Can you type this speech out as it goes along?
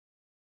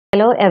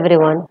Hello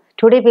everyone.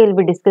 Today we will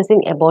be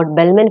discussing about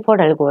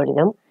Bellman-Ford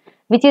algorithm,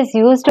 which is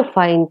used to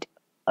find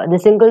the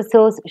single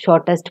source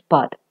shortest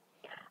path.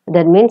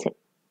 That means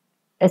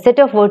a set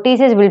of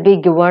vertices will be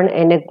given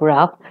in a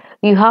graph.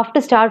 You have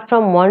to start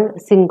from one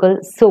single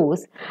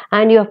source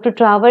and you have to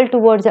travel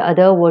towards the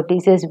other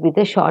vertices with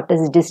the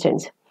shortest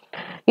distance.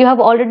 You have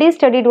already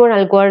studied one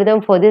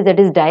algorithm for this, that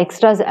is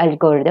Dijkstra's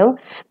algorithm,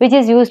 which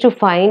is used to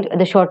find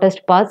the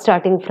shortest path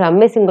starting from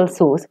a single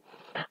source.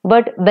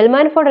 But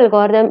Bellman-Ford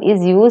algorithm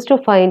is used to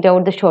find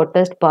out the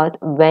shortest path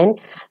when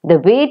the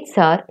weights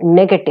are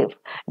negative.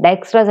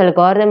 Dijkstra's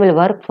algorithm will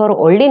work for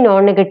only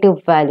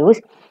non-negative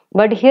values,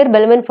 but here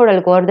Bellman-Ford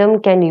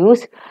algorithm can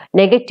use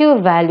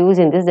negative values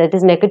in this, that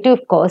is negative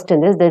cost in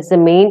this. That's the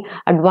main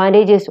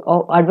advantage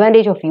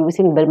of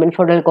using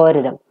Bellman-Ford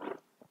algorithm.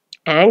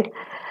 And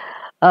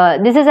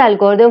this is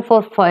algorithm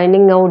for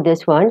finding out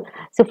this one.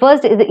 So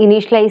first is the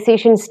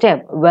initialization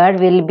step, where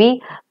we'll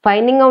be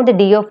finding out the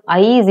d of I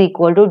is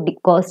equal to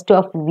cost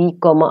of v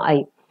comma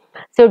I.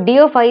 So d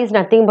of I is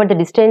nothing but the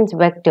distance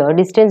vector,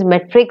 distance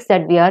matrix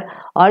that we are,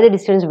 or the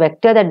distance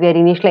vector that we are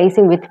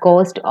initializing with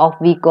cost of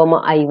v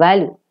comma I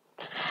value.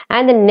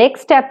 And the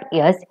next step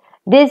is,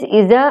 this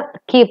is a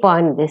key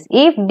point. This,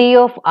 if d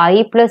of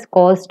I plus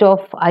cost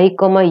of I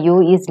comma u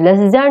is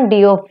less than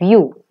d of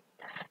u,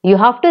 you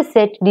have to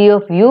set d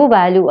of u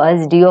value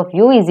as d of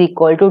u is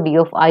equal to d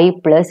of I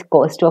plus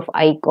cost of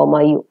I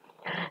comma u.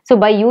 So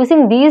by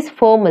using these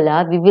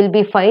formula, we will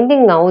be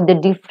finding out the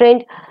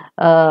different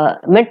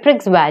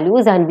matrix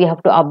values, and we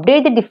have to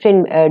update the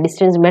different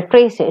distance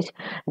matrices.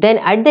 Then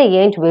at the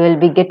end, we will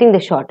be getting the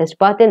shortest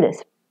path in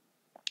this.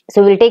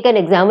 So we'll take an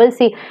example.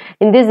 See,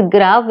 in this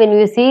graph, when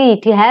you see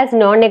it has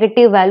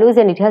non-negative values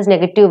and it has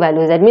negative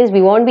values, that means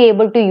we won't be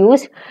able to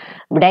use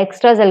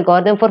Dijkstra's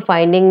algorithm for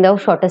finding the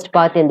shortest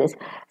path in this.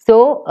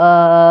 So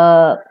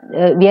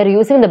we are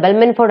using the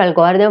Bellman-Ford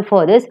algorithm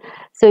for this.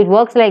 So it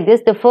works like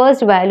this. The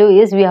first value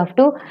is, we have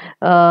to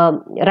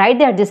write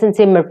the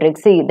adjacency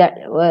matrix. See that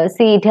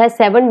see it has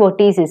 7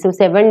 vertices. So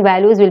 7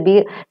 values will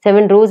be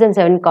 7 rows and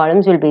 7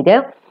 columns will be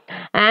there.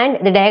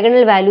 And the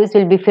diagonal values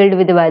will be filled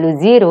with the value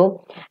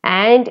 0,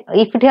 and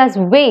if it has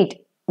weight,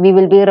 we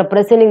will be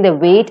representing the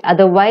weight.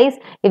 Otherwise,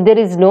 if there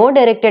is no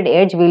directed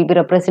edge, we will be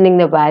representing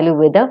the value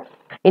with the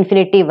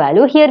infinity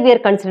value. Here we are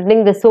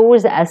considering the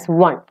source as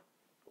 1.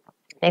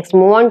 Next,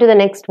 move on to the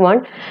next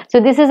one.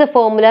 So this is a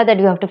formula that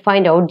you have to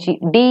find out.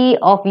 D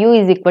of u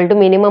is equal to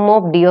minimum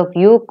of d of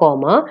u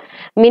comma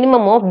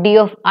minimum of d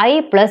of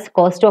I plus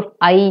cost of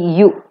I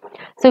u.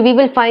 So we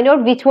will find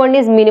out which one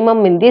is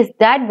minimum in this.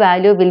 That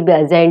value will be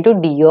assigned to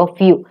d of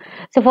u.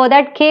 So for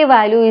that, k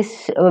value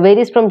is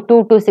varies from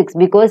 2 to 6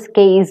 because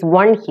k is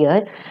 1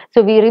 here.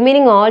 So we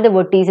remaining all the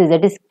vertices,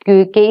 that is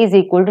k is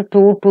equal to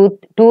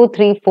 2,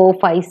 3, 4,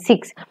 5,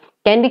 6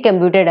 can be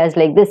computed as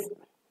like this.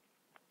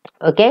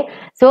 Okay,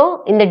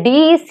 so in the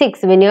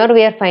D6, whenever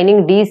we are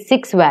finding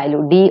D6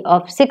 value, D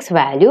of 6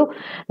 value,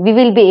 we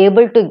will be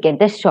able to get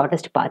the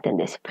shortest path in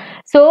this.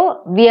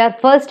 So we are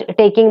first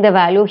taking the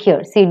value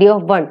here, see D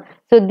of 1.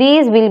 So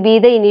these will be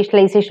the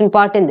initialization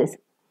part in this.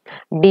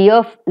 D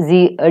of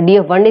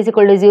 1 is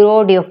equal to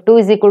 0, D of 2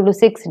 is equal to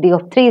 6, D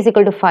of 3 is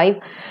equal to 5,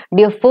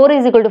 D of 4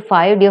 is equal to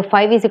 5, D of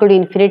 5 is equal to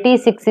infinity,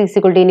 6 is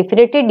equal to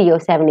infinity, D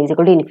of 7 is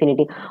equal to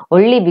infinity.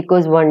 Only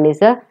because 1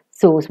 is a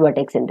source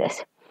vertex in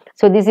this.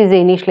 So this is the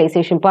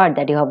initialization part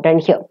that you have done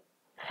here.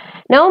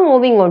 Now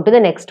moving on to the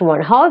next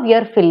one, how we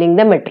are filling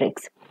the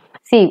matrix.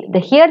 See,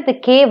 here the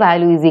k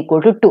value is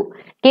equal to 2.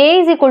 K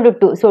is equal to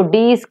 2. So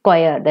d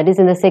square, that is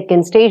in the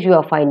second stage, you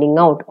are finding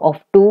out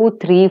of 2,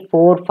 3,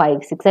 4,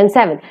 5, 6 and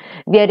 7.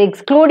 We are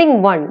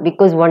excluding 1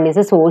 because 1 is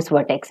a source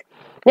vertex.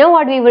 Now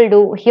what we will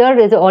do, here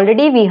is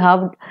already we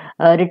have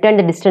written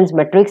the distance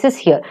matrices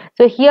here.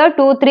 So here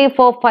 2, 3,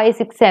 4, 5,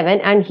 6,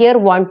 7 and here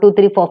 1, 2,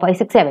 3, 4, 5,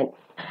 6, 7.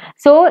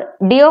 So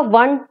d of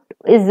 1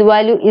 is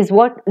value is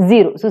what?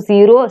 0. So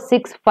 0,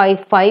 6,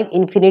 5, 5,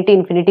 infinity,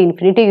 infinity,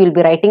 infinity. You will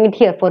be writing it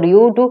here. For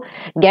you to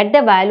get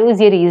the values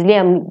here easily, I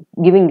am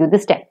giving you the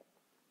step.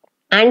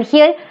 And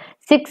here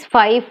 6,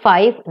 5,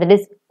 5, that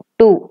is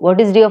 2.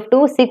 What is d of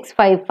 2? 6,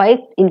 5, 5,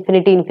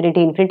 infinity,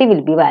 infinity, infinity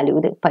will be value,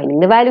 finding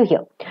the value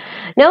here.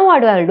 Now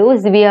what I will do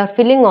is, we are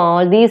filling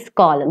all these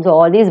columns,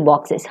 all these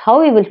boxes.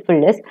 How we will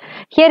fill this?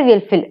 Here we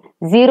will fill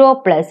 0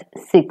 plus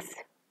 6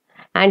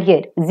 and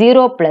here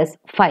 0 plus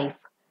 5.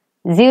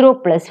 0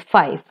 plus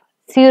 5,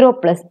 0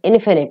 plus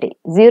infinity,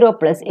 0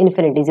 plus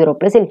infinity, 0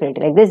 plus infinity.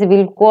 Like this,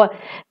 we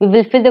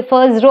will fill the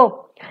first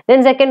row.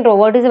 Then second row,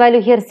 what is the value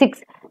here?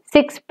 6.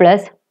 6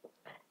 plus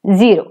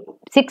 0.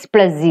 6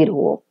 plus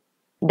 0.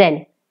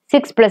 Then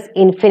 6 plus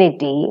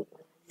infinity.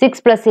 6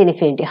 plus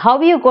infinity.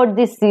 How you got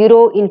this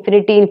 0,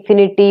 infinity,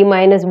 infinity,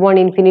 minus 1,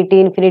 infinity,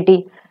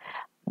 infinity?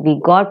 We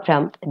got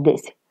from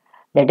this.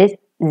 That is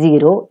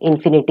 0,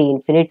 infinity,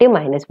 infinity,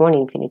 minus 1,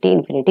 infinity,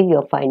 infinity. We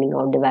are finding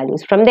out the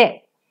values from there.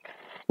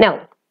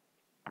 Now,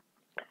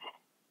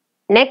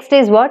 next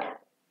is what?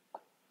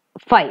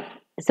 5.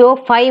 So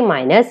 5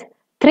 minus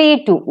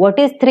 3, 2. What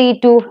is 3,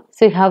 2?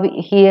 So you have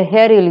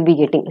here you will be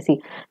getting, see,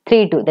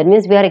 3, 2. That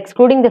means we are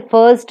excluding the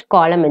first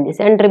column in this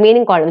and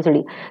remaining columns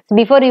only. So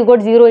before you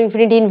got 0,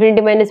 infinity,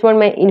 infinity, minus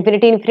 1,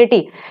 infinity,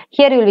 infinity.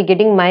 Here you will be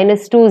getting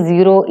minus 2,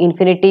 0,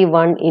 infinity,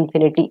 1,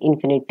 infinity,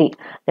 infinity.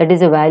 That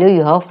is the value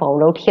you have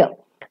found out here.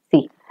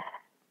 See,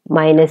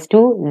 minus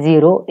 2,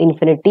 0,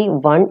 infinity,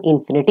 1,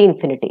 infinity,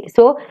 infinity.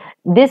 So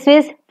this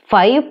is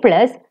 5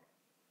 plus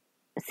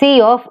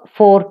C of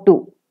 4,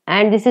 2.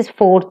 And this is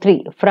 4,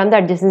 3. From the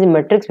adjacency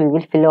matrix, we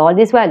will fill all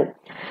this value.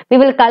 We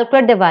will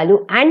calculate the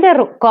value and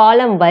the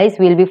column wise,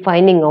 we will be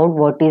finding out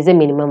what is the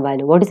minimum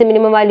value. What is the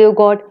minimum value you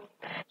got?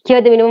 Here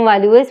the minimum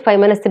value is 5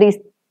 minus 3 is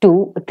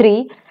 2,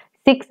 3,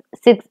 6,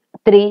 6,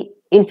 3,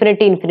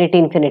 infinity, infinity,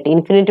 infinity.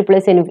 Infinity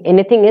plus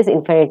anything is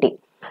infinity.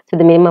 So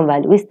the minimum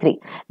value is 3.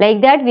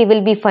 Like that, we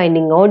will be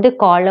finding out the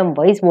column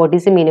wise what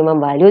is the minimum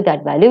value.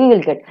 That value we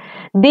will get.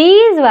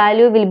 These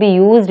value will be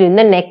used in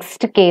the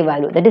next k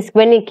value. That is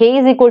when k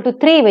is equal to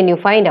 3, when you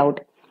find out.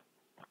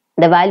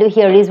 The value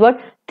here is what?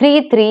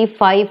 3, 3,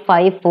 5,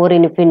 5, 4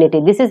 infinity.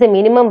 This is the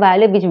minimum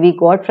value which we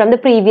got from the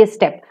previous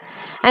step.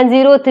 And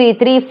 0, 3,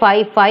 3,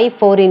 5, 5,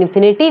 4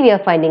 infinity we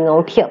are finding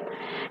out here.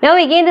 Now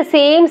again the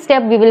same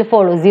step we will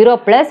follow. 0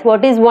 plus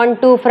what is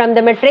 1, 2 from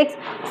the matrix?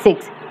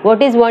 6.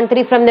 What is 1,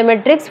 3 from the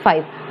matrix?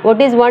 5. What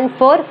is 1,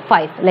 4?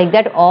 5. Like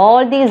that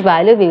all these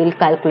values we will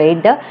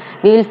calculate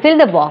we will fill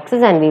the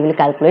boxes and we will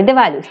calculate the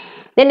values.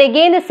 Then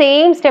again the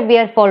same step we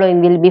are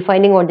following. We will be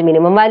finding out the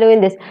minimum value in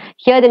this.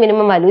 Here the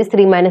minimum value is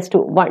 3 minus 2,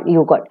 1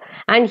 you got.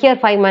 And here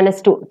 5 minus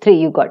 2, 3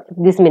 you got.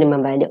 This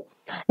minimum value.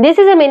 This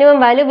is a minimum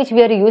value which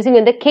we are using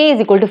when the k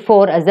is equal to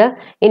 4 as the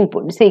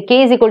input. See,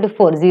 k is equal to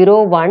 4,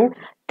 0, 1,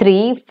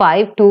 3,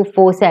 5, 2,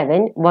 4,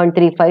 7, 1,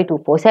 3, 5,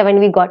 2, 4, 7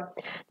 we got.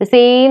 The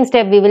same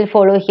step we will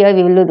follow here.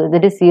 We will do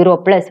that is 0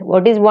 plus.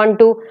 What is 1,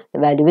 2? The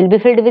value will be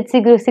filled with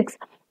 6,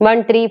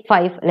 1, 3,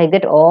 5. Like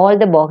that all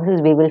the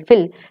boxes we will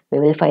fill. We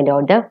will find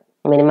out the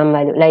minimum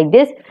value. Like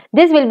this.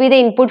 This will be the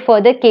input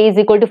for the k is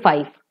equal to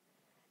 5.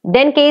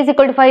 Then k is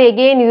equal to 5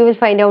 again you will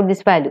find out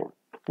this value.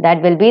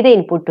 That will be the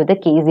input to the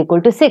k is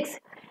equal to 6.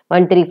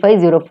 1, 3,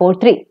 5, 0, 4,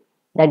 3.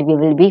 That we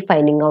will be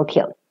finding out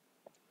here.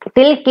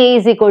 Till k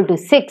is equal to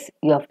 6,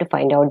 you have to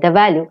find out the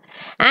value.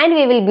 And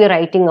we will be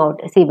writing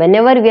out. See,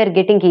 whenever we are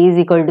getting k is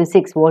equal to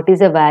 6, what is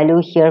the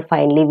value here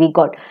finally we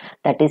got?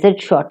 That is the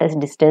shortest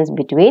distance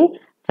between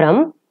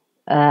from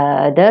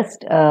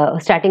the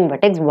starting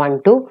vertex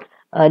 1 to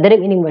the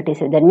remaining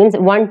vertices. That means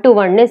 1 to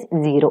 1 is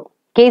 0.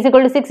 K is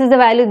equal to 6 is the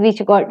value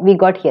which we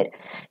got here.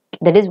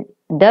 That is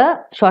the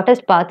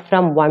shortest path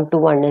from 1 to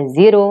 1 is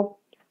 0.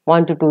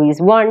 1 to 2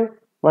 is 1.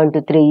 1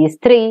 to 3 is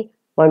 3.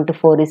 1 to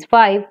 4 is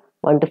 5.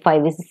 1 to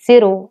 5 is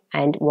 0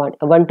 and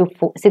 1 to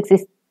 6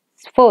 is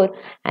 4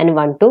 and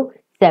 1 to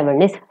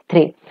 7 is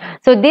 3.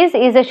 So this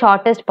is the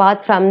shortest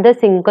path from the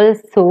single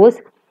source,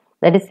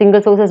 that is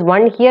single source is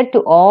 1 here to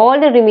all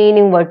the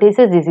remaining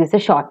vertices. This is the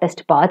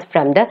shortest path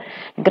from the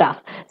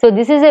graph. So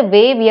this is a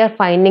way we are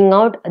finding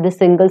out the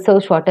single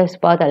source shortest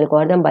path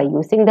algorithm by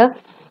using the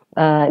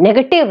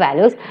negative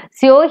values.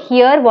 So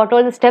here what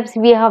all the steps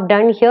we have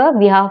done here,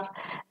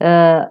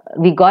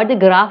 we got the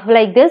graph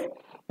like this.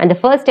 And the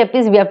first step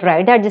is we have to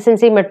write the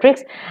adjacency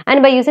matrix,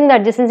 and by using the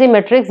adjacency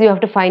matrix you have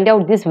to find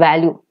out this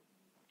value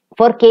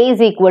for k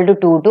is equal to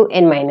 2 to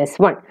n minus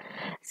 1.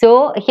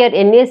 So here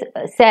n is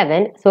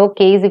 7, so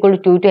k is equal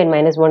to 2 to n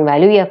minus 1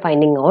 value we are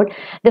finding out.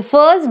 The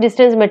first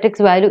distance matrix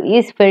value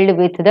is filled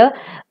with the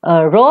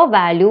raw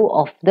value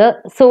of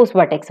the source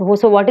vertex.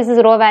 So what is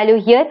this raw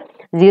value here?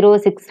 0,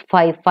 6,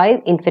 5,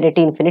 5,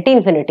 infinity, infinity,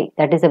 infinity.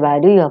 That is the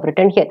value you have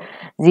written here.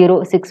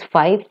 0, 6,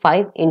 5,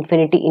 5,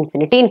 infinity,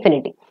 infinity,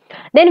 infinity.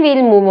 Then we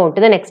will move on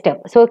to the next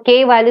step. So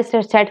k value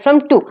start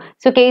from 2.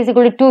 So k is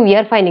equal to 2 we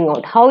are finding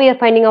out. How we are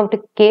finding out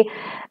k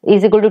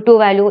is equal to 2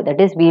 value?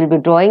 That is we will be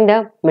drawing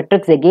the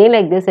matrix again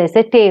like this as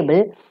a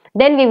table.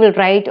 Then we will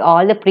write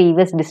all the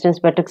previous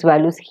distance matrix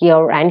values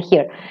here and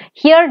here.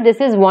 Here this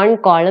is one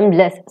column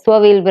less.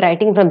 So we will be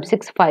writing from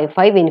 6, 5,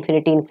 5,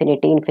 infinity,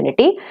 infinity,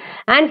 infinity.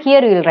 And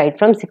here we will write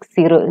from 6,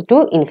 0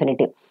 to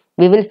infinity.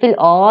 We will fill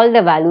all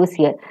the values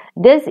here.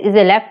 This is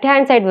the left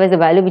hand side was the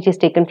value which is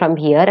taken from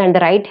here, and the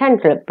right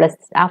hand plus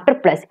after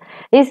plus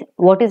is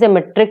what is the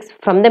matrix.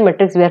 From the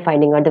matrix we are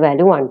finding out the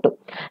value 1, 2.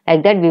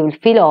 Like that we will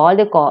fill all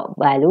the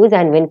values,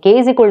 and when k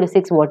is equal to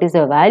 6, what is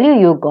the value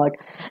you got?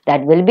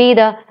 That will be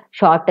the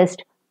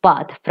shortest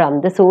path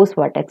from the source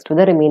vertex to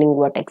the remaining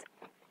vertex.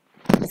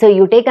 So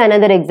you take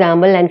another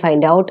example and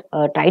find out,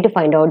 try to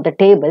find out the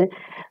table.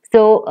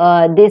 So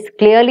this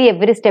clearly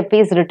every step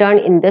is written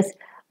in this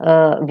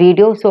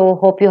video. So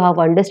hope you have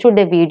understood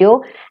the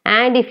video,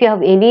 and if you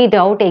have any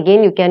doubt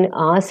again you can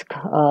ask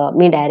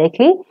me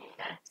directly.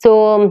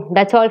 So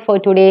that's all for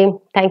today.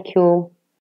 Thank you.